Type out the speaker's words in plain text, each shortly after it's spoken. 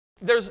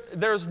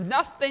there's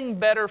nothing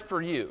better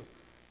for you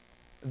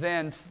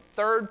than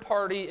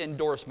third-party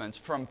endorsements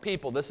from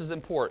people. This is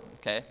important,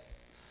 okay?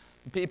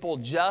 People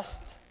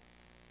just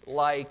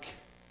like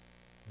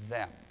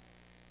them.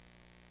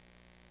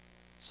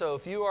 So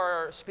if you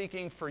are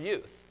speaking for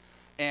youth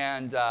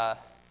and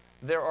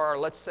there are,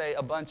 let's say,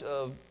 a bunch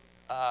of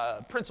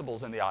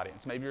principals in the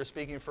audience. Maybe you're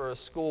speaking for a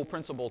school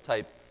principal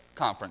type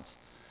conference.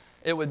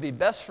 It would be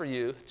best for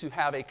you to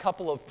have a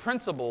couple of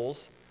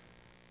principals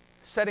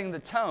setting the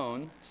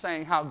tone,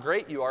 saying how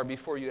great you are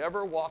before you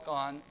ever walk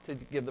on to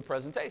give the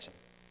presentation.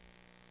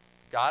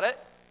 Got it?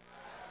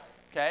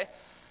 Okay.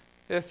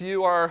 If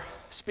you are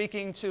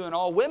speaking to an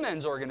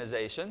all-women's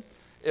organization,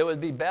 it would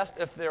be best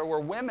if there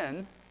were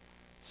women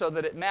so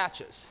that it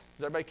matches.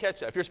 Does everybody catch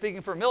that? If you're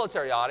speaking for a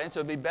military audience, it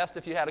would be best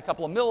if you had a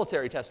couple of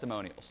military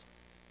testimonials.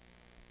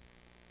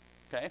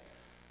 Okay?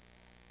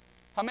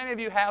 How many of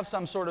you have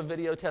some sort of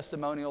video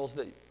testimonials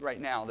that right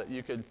now that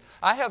you could...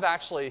 I have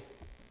actually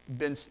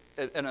been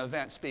at an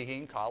event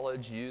speaking,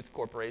 college, youth,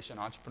 corporation,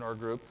 entrepreneur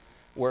group,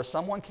 where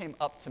someone came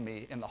up to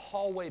me in the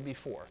hallway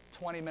before,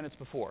 20 minutes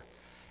before,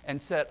 and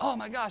said, oh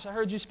my gosh, I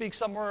heard you speak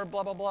somewhere,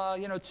 blah, blah, blah,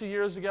 2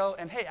 years ago,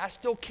 and hey, I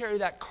still carry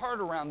that card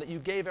around that you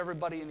gave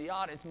everybody in the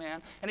audience,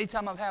 man.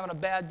 Anytime I'm having a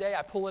bad day,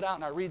 I pull it out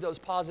and I read those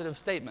positive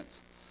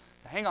statements.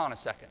 So hang on a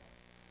second.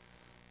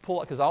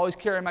 Pull it, because I always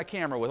carry my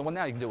camera with, well,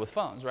 now you can do it with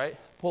phones, right?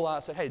 Pull out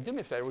and say, hey, do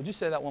me a favor, would you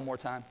say that one more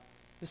time?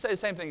 Just say the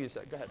same thing you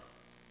said, go ahead.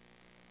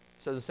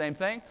 Says the same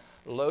thing,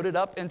 load it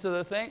up into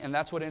the thing, and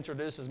that's what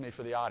introduces me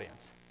for the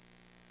audience.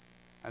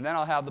 And then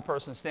I'll have the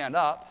person stand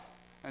up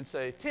and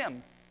say,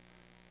 Tim,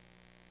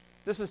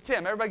 this is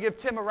Tim. Everybody give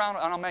Tim a round,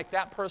 and I'll make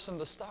that person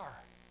the star.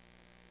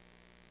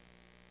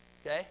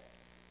 Okay?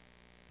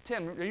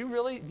 Tim, do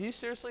you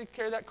seriously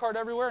carry that card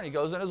everywhere? And he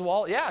goes in his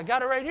wallet. Yeah, I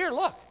got it right here,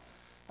 look.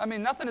 I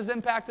mean, nothing has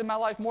impacted my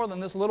life more than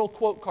this little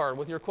quote card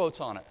with your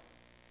quotes on it.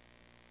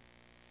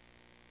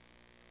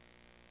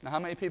 Now, how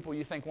many people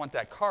you think want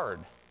that card?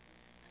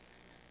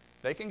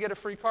 They can get a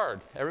free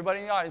card. Everybody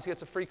in the audience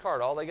gets a free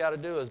card. All they got to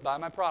do is buy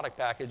my product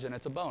package, and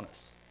it's a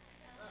bonus.